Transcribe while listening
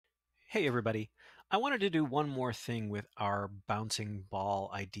Hey everybody. I wanted to do one more thing with our bouncing ball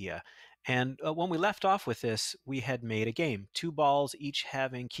idea. And when we left off with this, we had made a game. Two balls, each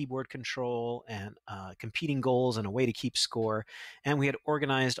having keyboard control and competing goals and a way to keep score. And we had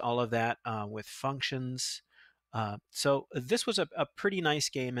organized all of that with functions. So this was a pretty nice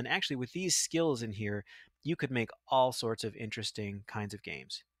game. And actually, with these skills in here, you could make all sorts of interesting kinds of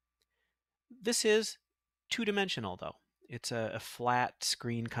games. This is two-dimensional, though. It's a flat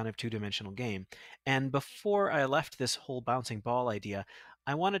screen kind of two-dimensional game. And before I left this whole bouncing ball idea,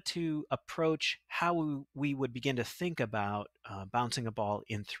 I wanted to approach how we would begin to think about bouncing a ball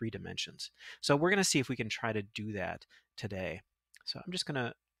in 3 dimensions. So we're going to see if we can try to do that today. So I'm just going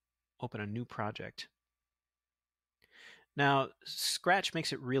to open a new project. Now, Scratch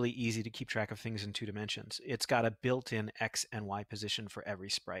makes it really easy to keep track of things in 2 dimensions. It's got a built-in X and Y position for every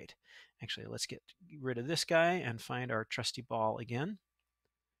sprite. Actually, let's get rid of this guy and find our trusty ball again.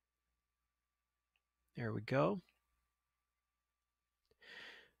 There we go.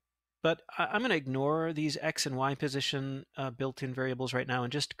 But I'm going to ignore these X and Y position built-in variables right now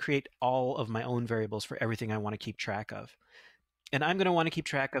and just create all of my own variables for everything I want to keep track of. And I'm going to want to keep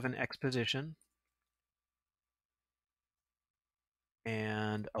track of an X position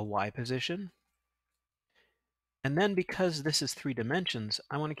and a Y position. And then because this is 3 dimensions,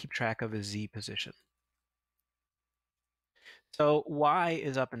 I want to keep track of a Z position. So Y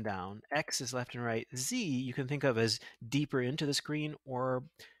is up and down, X is left and right. Z you can think of as deeper into the screen or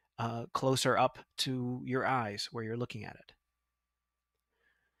closer up to your eyes where you're looking at it.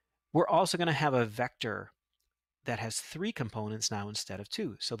 We're also going to have a vector that has 3 components now instead of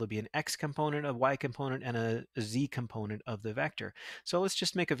 2. So there'll be an X component, a Y component, and a Z component of the vector. So let's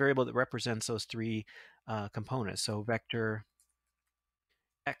just make a variable that represents those 3 components. So vector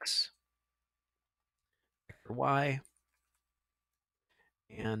X, vector Y,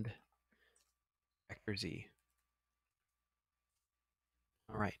 and vector Z.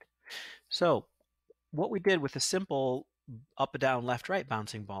 All right. So what we did with the simple up, down, left, right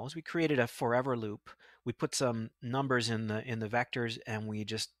bouncing ball is we created a forever loop. We put some numbers in the vectors and we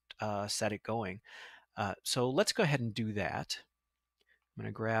just set it going. So let's go ahead and do that. I'm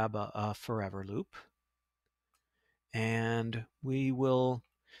going to grab a forever loop and we will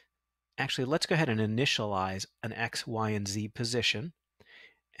actually let's go ahead and initialize an X, Y, and Z position,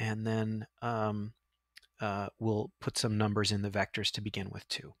 and then we'll put some numbers in the vectors to begin with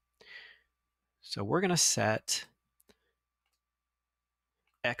too. So we're going to set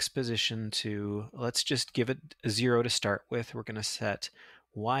X position to, let's just give it a 0 to start with. We're going to set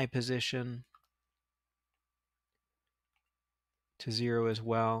Y position to 0 as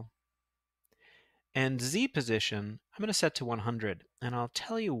well. And Z position, I'm going to set to 100. And I'll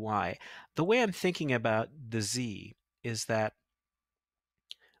tell you why. The way I'm thinking about the Z is that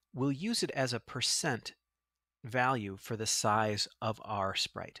we'll use it as a percent value for the size of our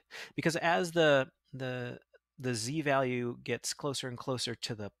sprite. Because as the Z value gets closer and closer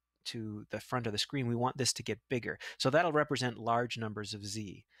to the front of the screen, we want this to get bigger. So that'll represent large numbers of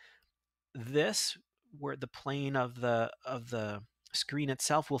Z. This, where the plane of the screen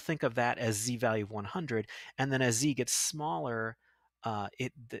itself, we'll think of that as Z value of 100, and then as Z gets smaller,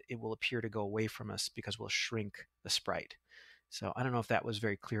 it will appear to go away from us because we'll shrink the sprite. So I don't know if that was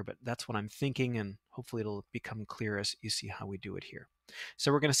very clear, but that's what I'm thinking, and hopefully it'll become clear as you see how we do it here.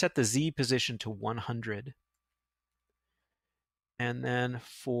 So we're going to set the Z position to 100, and then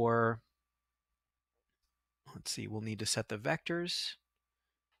for, let's see, we'll need to set the vectors.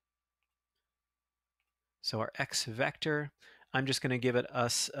 So our X vector, I'm just going to give it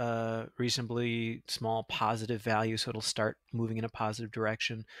a reasonably small positive value, so it'll start moving in a positive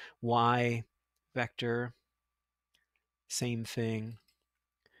direction. Y vector, same thing.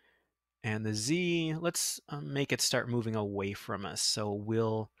 And the Z, let's make it start moving away from us. So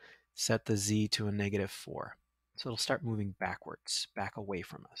we'll set the Z to a -4. So it'll start moving backwards, back away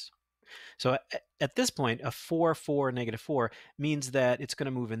from us. So at this point, a 4, 4, -4 means that it's going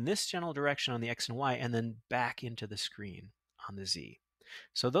to move in this general direction on the X and Y and then back into the screen on the Z.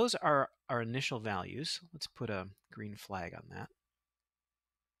 So those are our initial values. Let's put a green flag on that.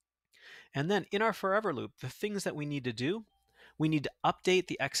 And then in our forever loop, the things that we need to do, we need to update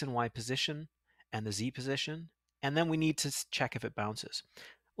the X and Y position and the Z position, and then we need to check if it bounces.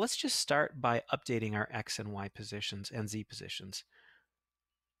 Let's just start by updating our X and Y positions and Z positions.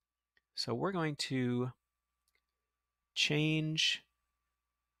 So we're going to change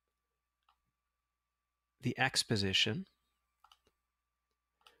the X position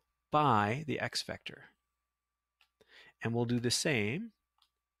by the X vector. And we'll do the same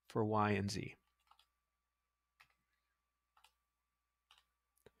for Y and Z.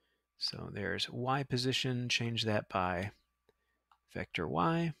 So there's y position, change that by vector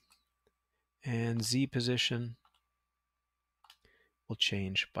y, and z position will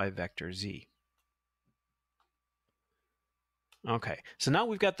change by vector z. Okay, so now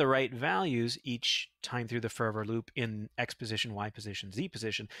we've got the right values each time through the forever loop in x position, y position, z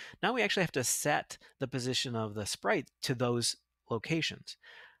position. Now we actually have to set the position of the sprite to those locations.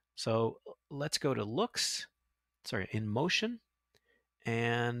 So let's go to looks, in motion,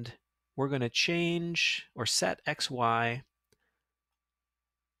 and we're going to change or set xy.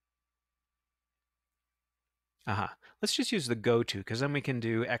 Let's just use the goto, because then we can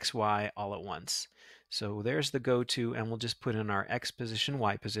do xy all at once. So there's the goto, and we'll just put in our x position,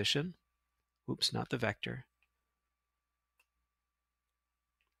 y position. Oops, not the vector.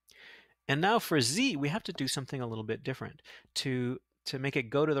 And now for z, we have to do something a little bit different. To make it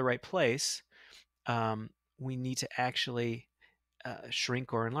go to the right place, we need to actually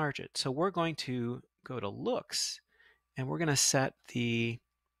shrink or enlarge it. So we're going to go to looks, and we're going to set the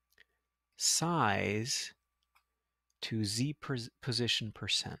size to z position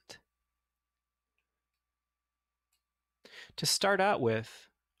percent. To start out with,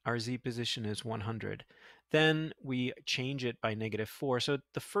 our z position is 100. Then we change it by -4. So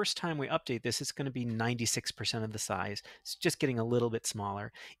the first time we update this, it's going to be 96% of the size. It's just getting a little bit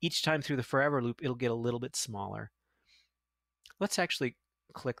smaller. Each time through the forever loop, it'll get a little bit smaller. Let's actually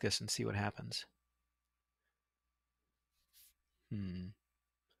click this and see what happens.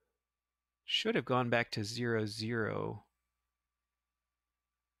 Should have gone back to 0, 0.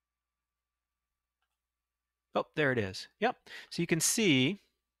 Oh, there it is. Yep. So you can see,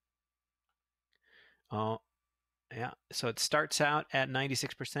 oh, yeah. So it starts out at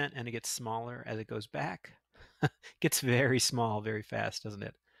 96% and it gets smaller as it goes back. It gets very small very fast, doesn't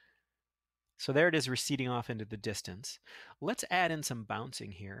it? So there it is, receding off into the distance. Let's add in some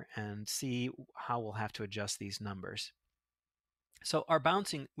bouncing here and see how we'll have to adjust these numbers. So our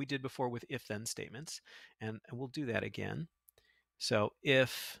bouncing we did before with if-then statements, and we'll do that again. So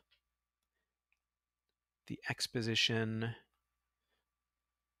if the x position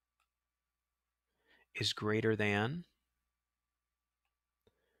is greater than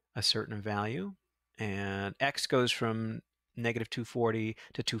a certain value, and x goes from -240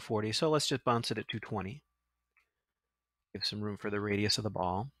 to 240, so let's just bounce it at 220. Give some room for the radius of the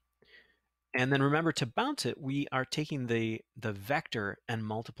ball. And then remember, to bounce it, we are taking the vector and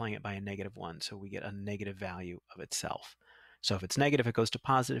multiplying it by a -1, so we get a negative value of itself. So if it's negative, it goes to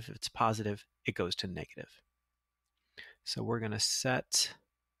positive. If it's positive, it goes to negative. So we're going to set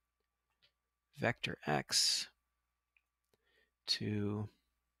vector x to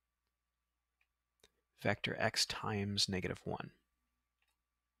vector x times -1.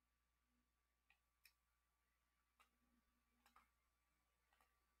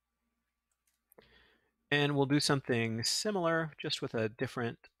 And we'll do something similar, just with a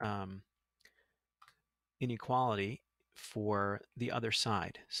different inequality for the other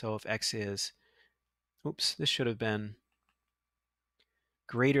side. So if x is, oops, this should have been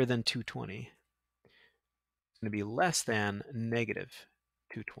greater than 220. It's going to be less than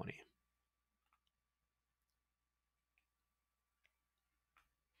 -220.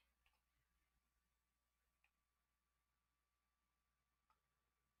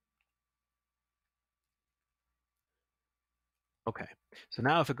 Okay, so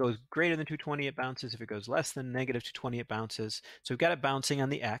now if it goes greater than 220, it bounces. If it goes less than -220, it bounces. So we've got it bouncing on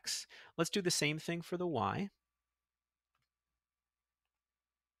the x. Let's do the same thing for the y.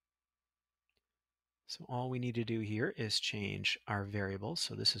 So all we need to do here is change our variables.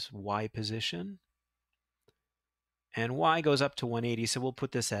 So this is y position. And y goes up to 180, so we'll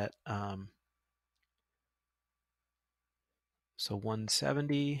put this at, so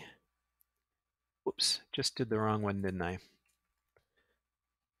 170. Whoops, just did the wrong one, didn't I?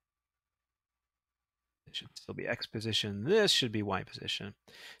 It should still be x position. This should be y position.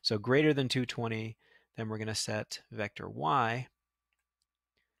 So greater than 220, then we're going to set vector y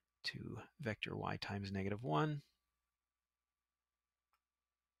to vector y times -1.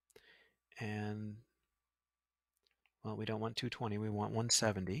 And, well, we don't want 220, we want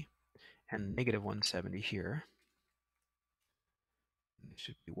 170, and -170 here. It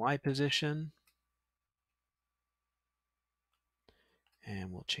should be y position.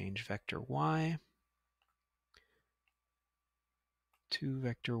 And we'll change vector y to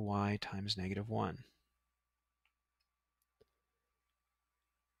vector y times -1.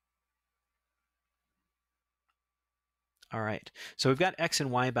 All right, so we've got x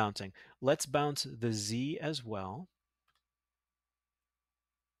and y bouncing. Let's bounce the z as well.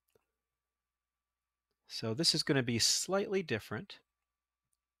 So this is going to be slightly different.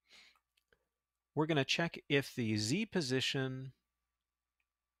 we're going to check if the Z position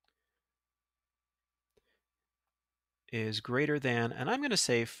is greater than, and I'm going to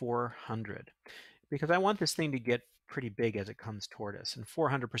say 400, because I want this thing to get pretty big as it comes toward us, and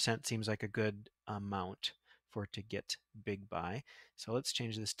 400% seems like a good amount for it to get big by. So let's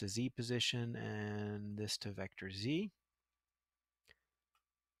change this to Z position and this to vector Z.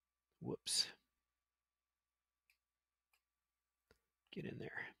 Whoops. Get in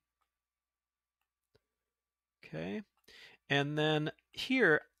there. Okay. And then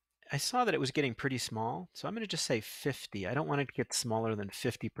here, I saw that it was getting pretty small, so I'm going to just say 50. I don't want it to get smaller than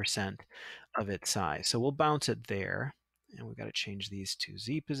 50% of its size. So we'll bounce it there. And we've got to change these to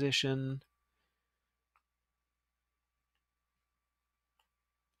Z position.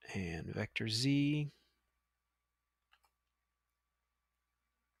 And vector Z.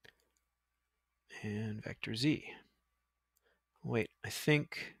 And vector Z. Wait, I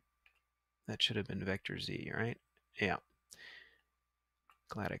think that should have been vector Z, right? Yeah.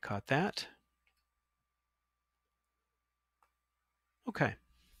 Glad I caught that. Okay.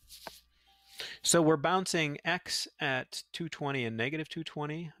 So we're bouncing X at 220 and negative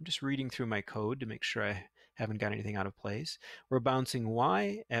 220. I'm just reading through my code to make sure I haven't got anything out of place. We're bouncing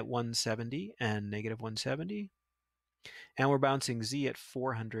Y at 170 and negative 170. And we're bouncing Z at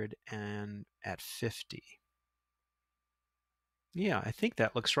 400 and at 50. Yeah, I think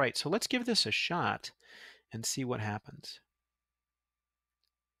that looks right. So let's give this a shot and see what happens.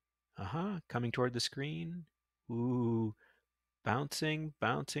 Coming toward the screen. Ooh, bouncing,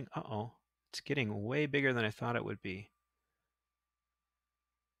 bouncing. Uh-oh, it's getting way bigger than I thought it would be.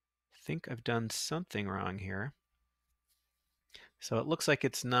 I think I've done something wrong here. So it looks like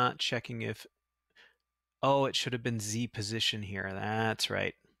it's not checking if, oh, it should have been Z position here. That's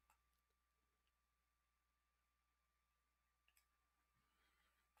right.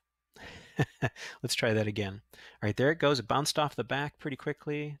 Let's try that again. All right, there it goes. It bounced off the back pretty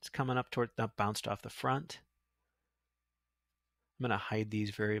quickly. It's coming up toward, bounced off the front. I'm going to hide these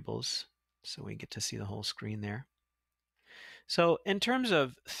variables so we get to see the whole screen there. So in terms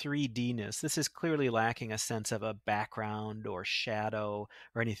of 3D-ness, this is clearly lacking a sense of a background or shadow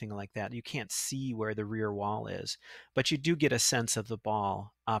or anything like that. You can't see where the rear wall is, but you do get a sense of the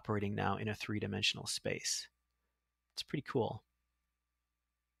ball operating now in a three-dimensional space. It's pretty cool.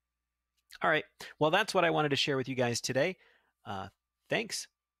 All right, well, that's what I wanted to share with you guys today. Thanks.